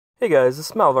Hey guys, this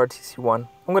is MalavarTCOne.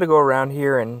 I'm going to go around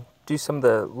here and do some of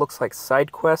the, looks like,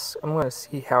 side quests. I'm going to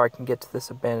see how I can get to this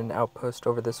abandoned outpost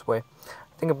over this way.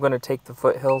 I think I'm going to take the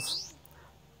foothills,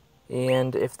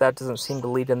 and if that doesn't seem to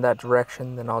lead in that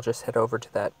direction, then I'll just head over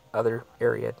to that other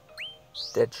area,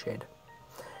 Dead Shade.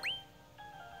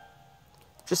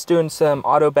 Just doing some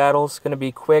auto battles, going to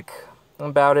be quick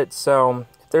about it, so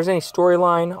if there's any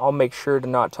storyline, I'll make sure to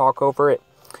not talk over it.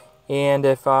 And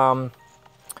if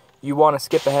you want to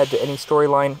skip ahead to any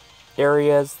storyline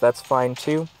areas, that's fine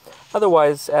too.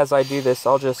 Otherwise, as I do this,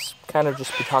 I'll just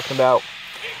be talking about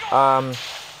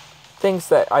things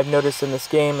that I've noticed in this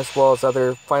game, as well as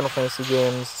other Final Fantasy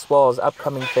games, as well as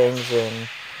upcoming things, and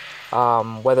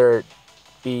whether it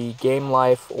be game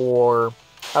life or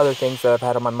other things that I've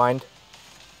had on my mind.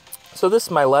 So this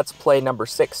is my Let's Play number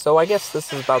 6, so I guess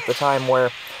this is about the time where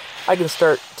I can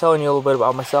start telling you a little bit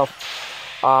about myself.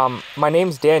 My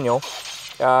name's Daniel.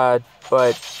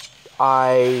 But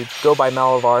I go by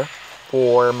Malavar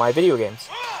for my video games.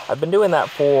 I've been doing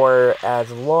that for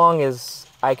as long as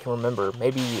I can remember,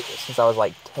 maybe since I was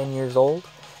like 10 years old,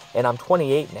 and I'm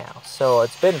 28 now, so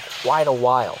it's been quite a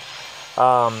while.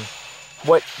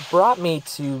 What brought me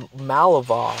to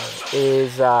Malavar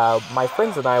is my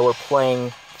friends and I were playing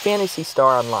Phantasy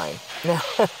Star Online. Now,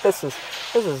 this is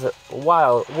a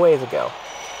while, ways ago.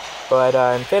 But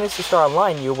in Phantasy Star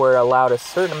Online, you were allowed a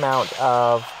certain amount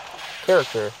of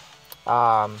character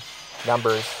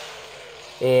numbers,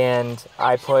 and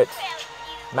I put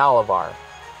Malavar.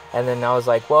 And then I was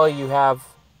like, well, you have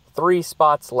 3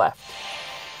 spots left.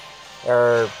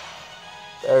 There's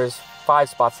 5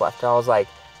 spots left. And I was like,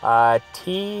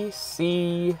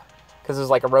 TC, because it was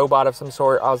like a robot of some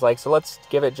sort. I was like, so let's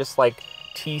give it just like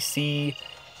TC,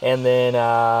 and then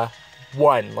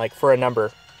 1, like for a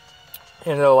number.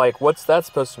 And they're like, what's that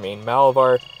supposed to mean?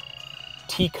 MalavarTCOne.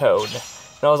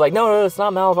 And I was like, no, it's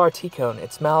not MalavarTCOne.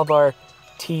 It's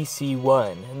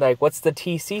MalavarTC1. And like, what's the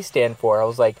TC stand for? I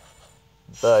was like,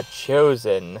 The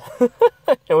Chosen.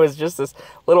 It was just this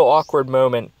little awkward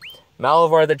moment.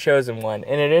 Malavar the Chosen One.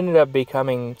 And it ended up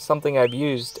becoming something I've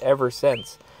used ever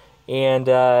since. And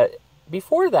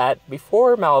before that,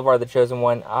 before Malavar the Chosen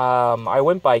One, I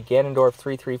went by Ganondorf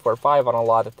 3345 on a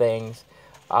lot of things.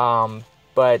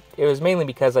 But it was mainly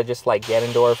because I just like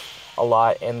Ganondorf a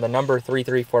lot, and the number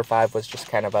 3345 was just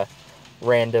kind of a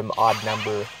random odd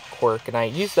number quirk, and I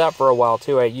used that for a while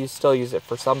too. I still use it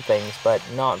for some things, but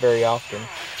not very often.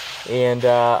 And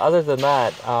other than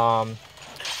that,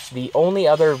 the only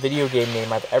other video game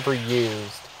name I've ever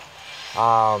used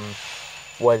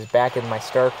was back in my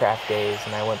StarCraft days,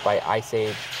 and I went by Ice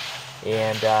Age,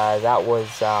 and that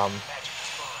was a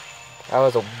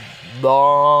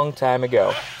long time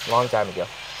ago.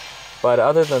 But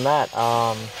other than that,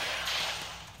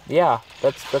 yeah,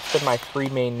 that's been my 3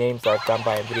 main names that I've gone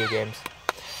by in video games.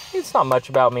 It's not much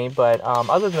about me, but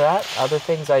other than that, other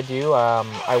things I do,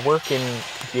 I work in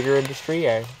computer industry.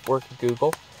 I work at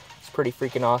Google. It's pretty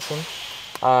freaking awesome.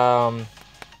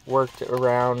 Worked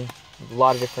around a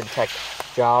lot of different tech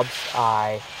jobs.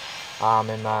 I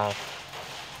am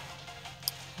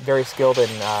very skilled in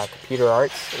computer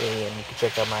arts, and you can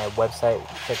check out my website,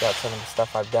 check out some of the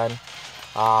stuff I've done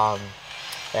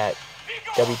at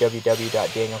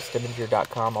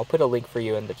www.danielstimminger.com. I'll put a link for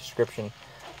you in the description.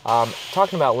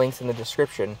 Talking about links in the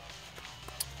description,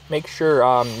 make sure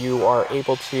you are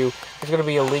able to, there's going to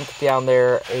be a link down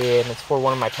there, and it's for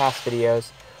one of my past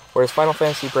videos, where it's Final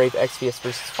Fantasy Brave Exvius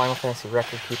versus Final Fantasy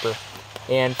Record Keeper.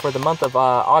 And for the month of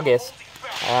August,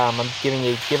 I'm giving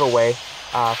a giveaway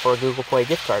for a Google Play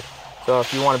gift card. So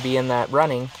if you want to be in that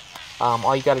running,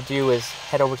 all you got to do is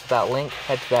head over to that link,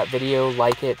 head to that video,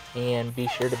 like it, and be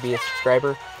sure to be a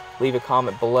subscriber. Leave a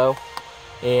comment below,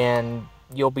 and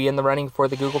you'll be in the running for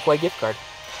the Google Play gift card.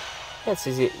 Yeah, it's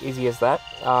easy as that.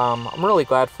 I'm really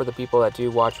glad for the people that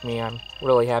do watch me. I'm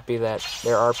really happy that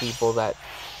there are people that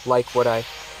like what I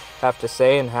have to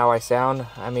say and how I sound.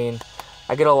 I mean,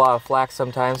 I get a lot of flack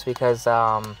sometimes because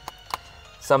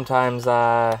sometimes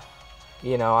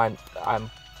you know, I'm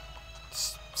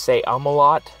say a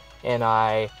lot, and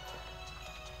I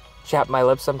chap my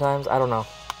lips sometimes. I don't know.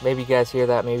 Maybe you guys hear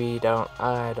that, maybe you don't.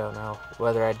 I don't know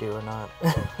whether I do or not.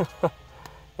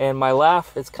 And my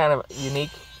laugh is kind of unique,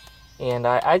 and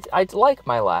I like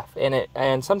my laugh.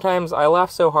 And sometimes I laugh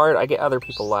so hard I get other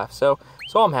people laugh. So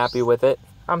I'm happy with it.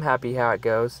 I'm happy how it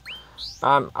goes.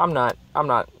 I'm not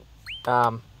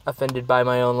offended by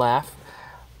my own laugh.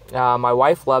 My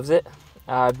wife loves it.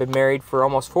 I've been married for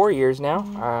almost 4 years now.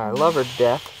 I love her to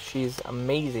death. She's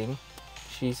amazing.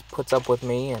 She puts up with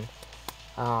me, and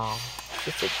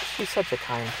she's such a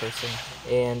kind person.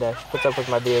 And she puts up with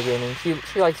my video gaming.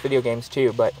 She likes video games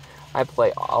too, but I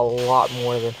play a lot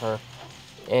more than her.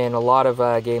 In a lot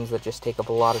of games that just take up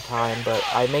a lot of time, but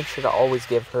I make sure to always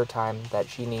give her time that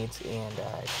she needs, and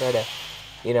I try to,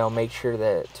 make sure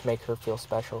that to make her feel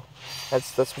special.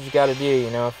 That's what you got to do.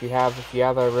 If you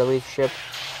have a relationship,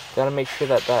 you got to make sure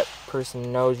that that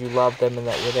person knows you love them and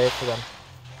that you're there for them.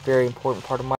 Very important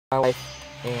part of my life,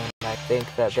 and I think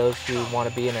that those who want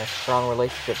to be in a strong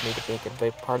relationship need to make a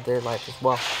big part of their life as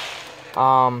well.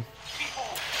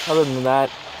 Other than that,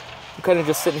 I'm kind of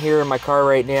just sitting here in my car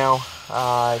right now.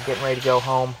 Getting ready to go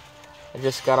home. I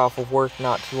just got off of work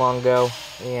not too long ago,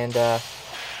 and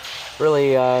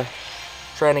really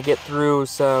trying to get through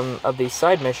some of these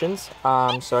side missions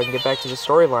so I can get back to the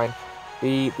storyline.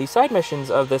 The side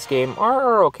missions of this game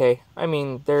are okay. I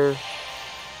mean, I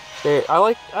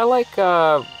like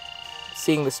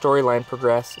seeing the storyline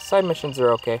progress. Side missions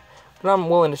are okay, but I'm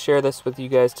willing to share this with you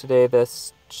guys today,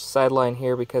 this sideline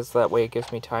here, because that way it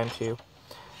gives me time to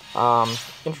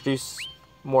introduce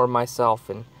more of myself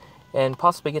and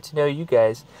possibly get to know you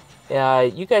guys.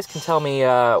 You guys can tell me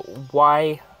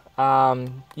why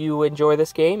you enjoy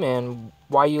this game and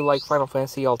why you like Final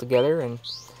Fantasy altogether,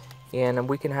 and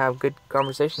we can have good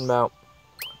conversation about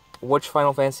which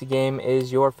Final Fantasy game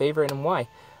is your favorite and why.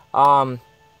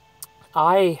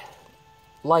 I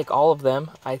like all of them.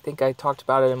 I think I talked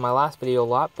about it in my last video a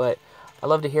lot, but I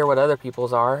love to hear what other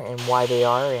people's are and why they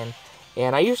are,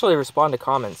 and I usually respond to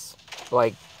comments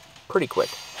like pretty quick.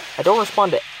 I don't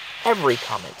respond to every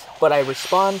comment, but I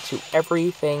respond to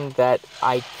everything that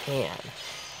I can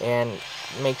and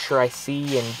make sure I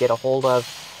see and get a hold of.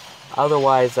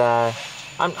 Otherwise, I'm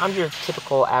your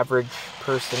typical average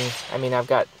person. I mean, I've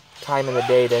got time in the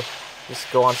day to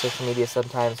just go on social media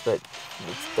sometimes, but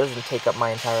it doesn't take up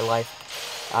my entire life.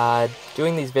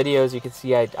 Doing these videos, you can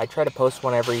see I try to post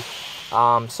one every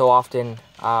so often.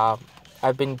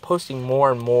 I've been posting more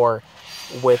and more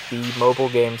with the mobile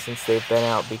games since they've been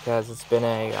out, because it's been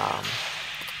a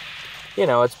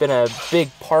it's been a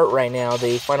big part right now.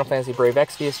 The Final Fantasy Brave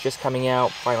Exvius just coming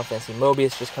out, Final Fantasy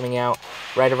Mobius just coming out,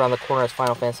 right around the corner is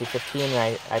Final Fantasy 15,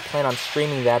 and I plan on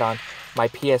streaming that on my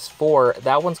PS4.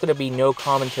 That one's going to be no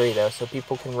commentary though, so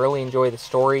people can really enjoy the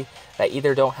story that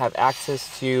either don't have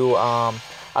access to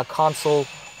a console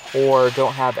or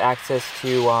don't have access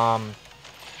to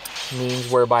means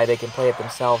whereby they can play it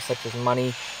themselves, such as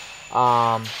money.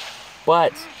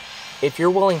 But if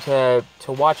you're willing to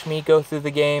watch me go through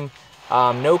the game,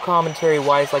 no commentary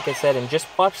wise, like I said, and just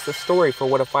watch the story for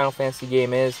what a Final Fantasy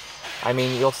game is. I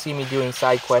mean, you'll see me doing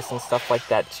side quests and stuff like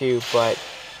that too, but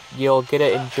you'll get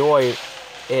to enjoy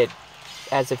it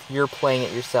as if you're playing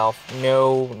it yourself.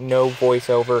 No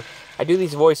voiceover. I do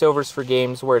these voiceovers for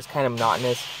games where it's kind of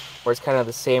monotonous, where it's kind of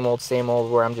the same old,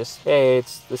 where I'm just, hey,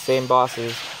 it's the same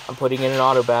bosses, I'm putting in an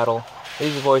auto battle.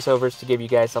 These are voiceovers to give you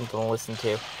guys something to listen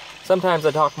to. Sometimes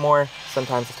I talk more,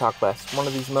 sometimes I talk less. One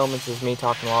of these moments is me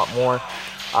talking a lot more.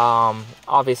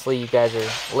 Obviously, you guys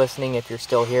are listening if you're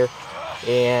still here,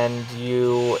 and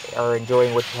you are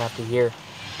enjoying what you have to hear.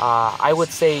 I would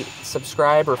say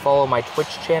subscribe or follow my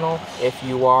Twitch channel if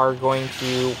you are going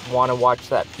to want to watch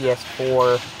that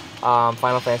PS4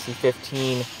 Final Fantasy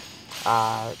 15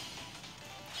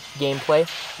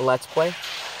 gameplay, Let's Play.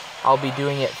 I'll be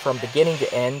doing it from beginning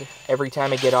to end. Every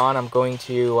time I get on, I'm going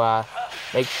to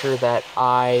make sure that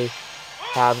I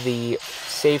have the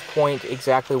save point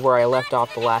exactly where I left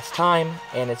off the last time,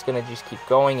 and it's going to just keep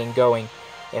going and going.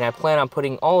 And I plan on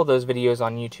putting all of those videos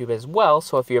on YouTube as well,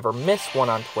 so if you ever miss one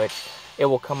on Twitch, it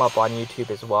will come up on YouTube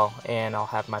as well, and I'll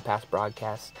have my past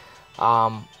broadcasts.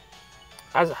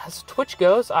 As Twitch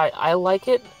goes, I like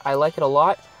it. I like it a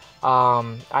lot.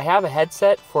 I have a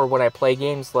headset for when I play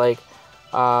games like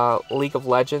League of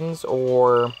Legends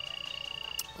or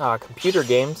computer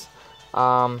games.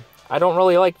 I don't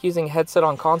really like using a headset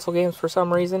on console games for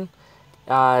some reason.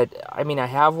 I mean, I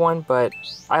have one, but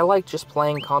I like just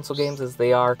playing console games as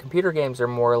they are. Computer games are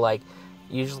more like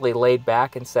usually laid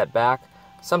back and set back.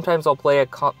 Sometimes I'll play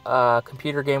a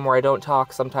computer game where I don't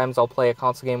talk. Sometimes I'll play a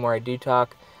console game where I do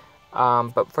talk.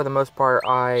 But for the most part,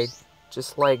 I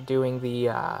just like doing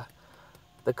the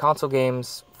console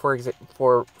games.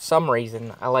 For some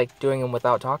reason, I like doing them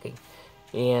without talking.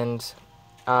 And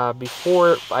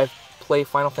before I play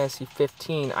Final Fantasy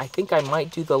 15, I think I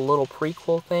might do the little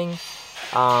prequel thing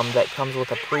that comes with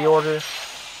a pre-order.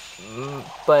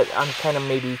 But I'm kind of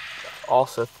maybe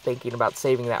also thinking about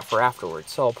saving that for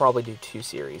afterwards. So I'll probably do two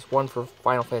series. One for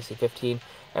Final Fantasy 15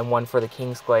 and one for the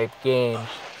Kingsglaive game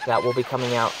that will be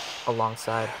coming out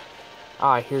alongside.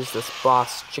 Here's this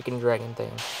boss Chickendragon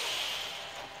thing.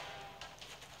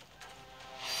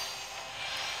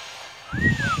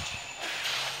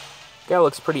 Guy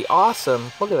looks pretty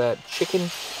awesome. Look at that chicken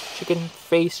chicken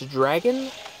face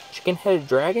dragon? Chicken headed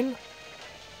dragon?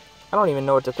 I don't even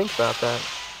know what to think about that.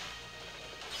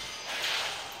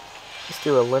 Let's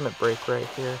do a limit break right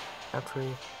here after we...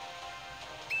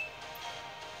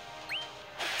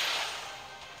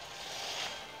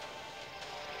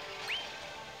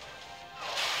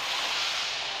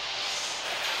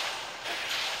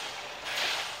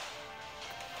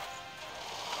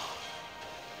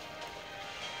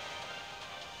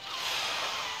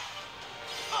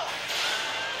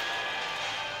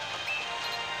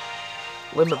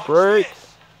 Limit break.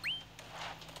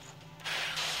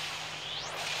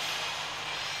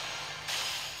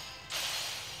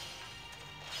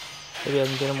 Maybe I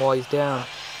can get him while he's down.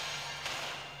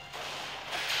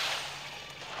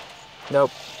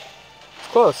 Nope. It's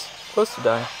close. Close to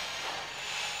dying.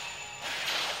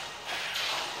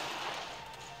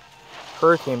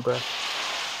 Hurricane breath.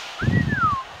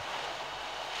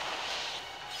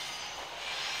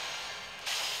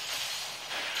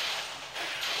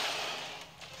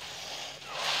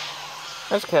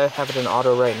 I just kind of have it in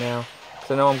auto right now,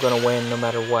 because I know I'm going to win no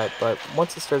matter what, but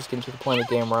once it starts getting to the point of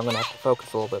the game where I'm going to have to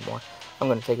focus a little bit more, I'm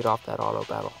going to take it off that auto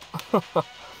battle.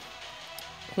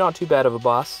 Not too bad of a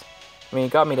boss. I mean,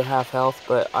 it got me to half health,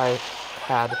 but I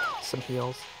had some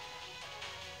heals.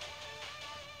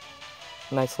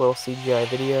 Nice little CGI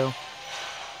video.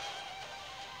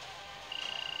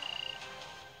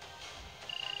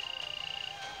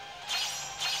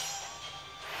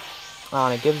 Oh,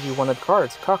 and it gives you one of the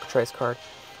cards, Cockatrice card.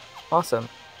 Awesome.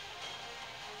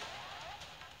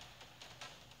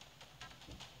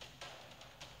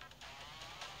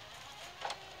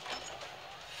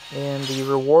 And the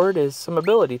reward is some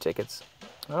ability tickets.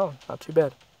 Oh, not too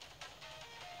bad.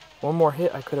 One more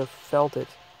hit, I could have felt it.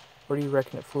 Where do you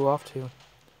reckon it flew off to?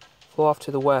 Flew off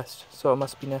to the west, so it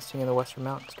must be nesting in the western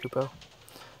mountains, Kupo.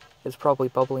 It's probably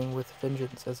bubbling with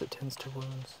vengeance as it tends to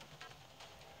wounds.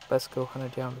 Best go hunt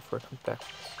it down before it comes back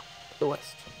to the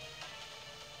west.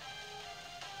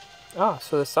 Ah,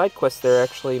 so the side quests there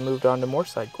actually moved on to more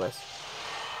side quests.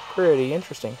 Pretty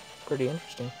interesting. Pretty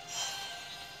interesting.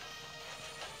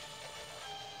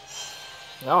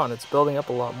 Oh, and it's building up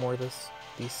a lot more,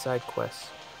 these side quests.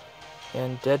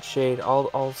 And Dead Shade,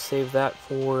 I'll save that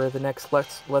for the next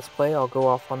Let's Play. I'll go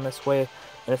off on this way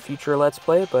in a future Let's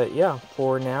Play, but yeah,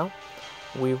 for now,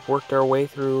 we've worked our way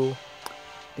through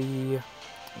the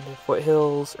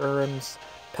Foothills, Urim's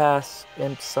Pass,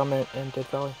 Imp Summit, and Dead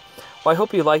Valley. Well, I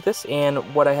hope you like this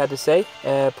and what I had to say.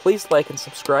 Please like and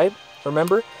subscribe.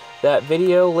 Remember, that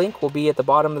video link will be at the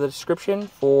bottom of the description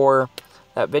for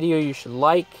that video you should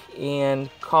like and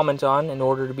comment on in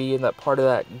order to be in that part of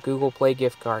that Google Play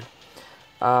gift card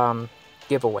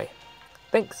giveaway.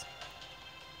 Thanks.